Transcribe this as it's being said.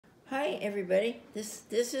Hi everybody, this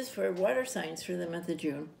is for water signs for the month of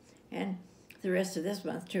June and the rest of this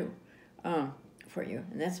month too, for you.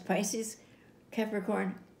 And that's Pisces,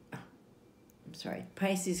 Capricorn,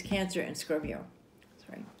 Pisces, Cancer, and Scorpio.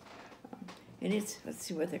 And it's, let's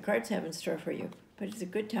see what the cards have in store for you. But it's a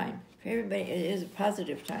good time. For everybody, it is a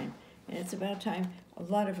positive time. And it's about time. A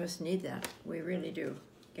lot of us need that. We really do.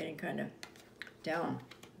 Getting kind of down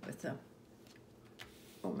with the,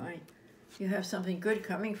 oh my. You have something good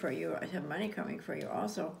coming for you. I have money coming for you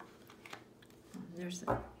also. There's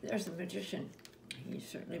the magician. He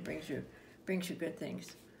certainly brings you good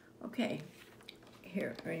things. Okay,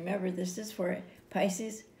 here. Remember, this is for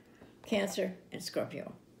Pisces, Cancer, and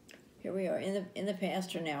Scorpio. Here we are in the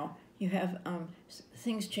past or now. You have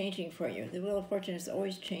things changing for you. The Wheel of Fortune is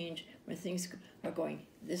always change when things are going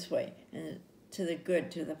this way and to the good,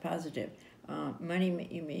 to the positive. Money,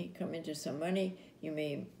 you may come into some money. You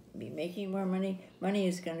may be making more money. Money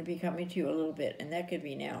is going to be coming to you a little bit, and that could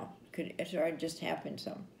be now. It's already just happened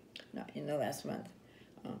some, not in the last month.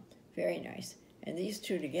 Very nice. And these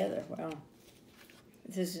two together, well,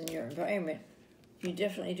 if this is in your environment, you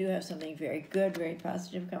definitely do have something very good, very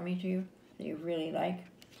positive coming to you that you really like,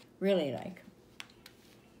 really like.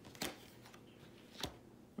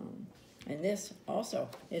 And this also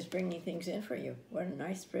is bringing things in for you. What a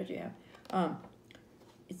nice spread you have.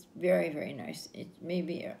 It's very, very nice. It may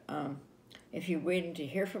be, if you're waiting to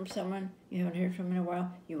hear from someone you haven't heard from in a while,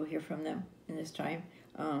 you will hear from them in this time.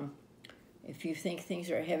 If you think things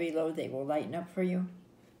are a heavy load, they will lighten up for you.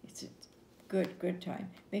 It's a good time.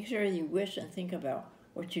 Make sure you wish and think about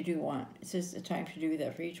what you do want. It's just a time to do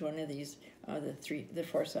that for each one of these, the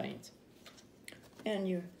four signs. And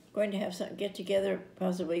you're going to have some get-together,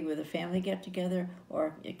 possibly with a family get-together,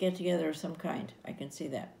 or a get-together of some kind. I can see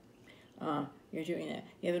that. You're doing that.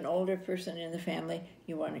 You have an older person in the family.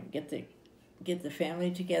 You want to get the family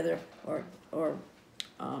together, or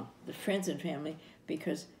the friends and family,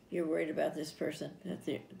 because you're worried about this person,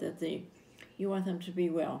 you want them to be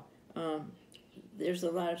well. There's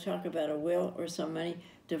a lot of talk about a will or some money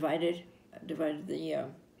dividing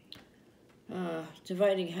the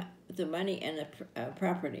money and the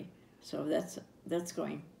property. So it's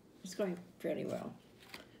going fairly well.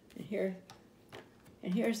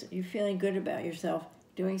 And here's you feeling good about yourself,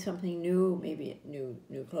 doing something new, maybe new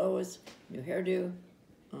clothes, new hairdo,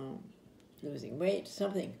 losing weight,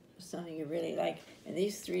 something you really like. And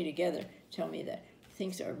these three together tell me that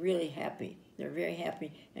things are really happy. They're very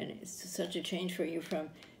happy, and it's such a change for you from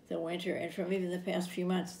the winter and from even the past few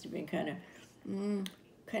months to being kind of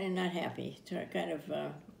not happy, kind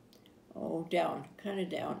of down,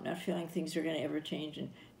 not feeling things are going to ever change, and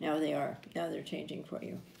now they are. Now they're changing for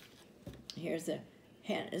you. Here's the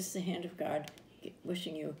hand. This is the hand of God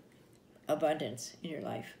wishing you abundance in your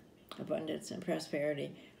life, abundance and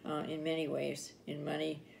prosperity in many ways, in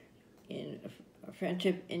money, in a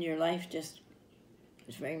friendship, in your life, just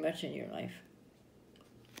it's very much in your life.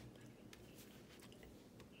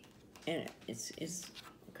 And it's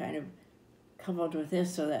kind of coupled with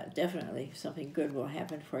this, so that definitely something good will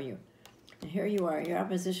happen for you. And here you are. Your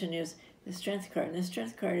opposition is the Strength card. And the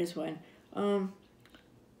Strength card is when,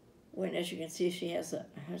 as you can see, she has a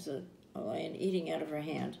lion eating out of her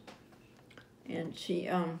hand. And she,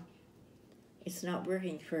 it's not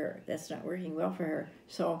working for her. That's not working well for her.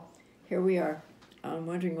 So here we are,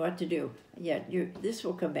 wondering what to do. Yeah, this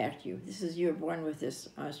will come back to you. You're born with this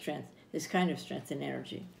strength, this kind of strength and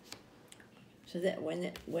energy. So that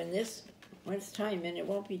when it's time, and it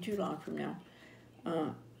won't be too long from now,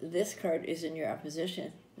 this card is in your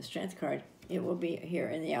opposition, the Strength card. It will be here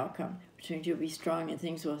in the outcome, which means you'll be strong and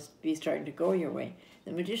things will be starting to go your way.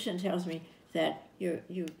 The Magician tells me that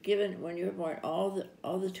you've given, when you were born, all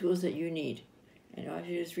the tools that you need, and all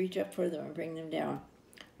you do is reach up for them and bring them down.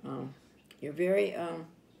 You're very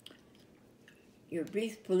your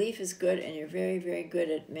belief is good, and you're very, very good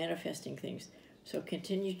at manifesting things. So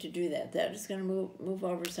continue to do that. That is going to move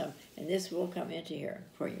over some, and this will come into here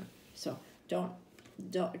for you. So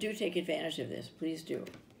do take advantage of this. Please do.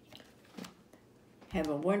 Have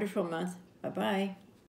a wonderful month. Bye-bye.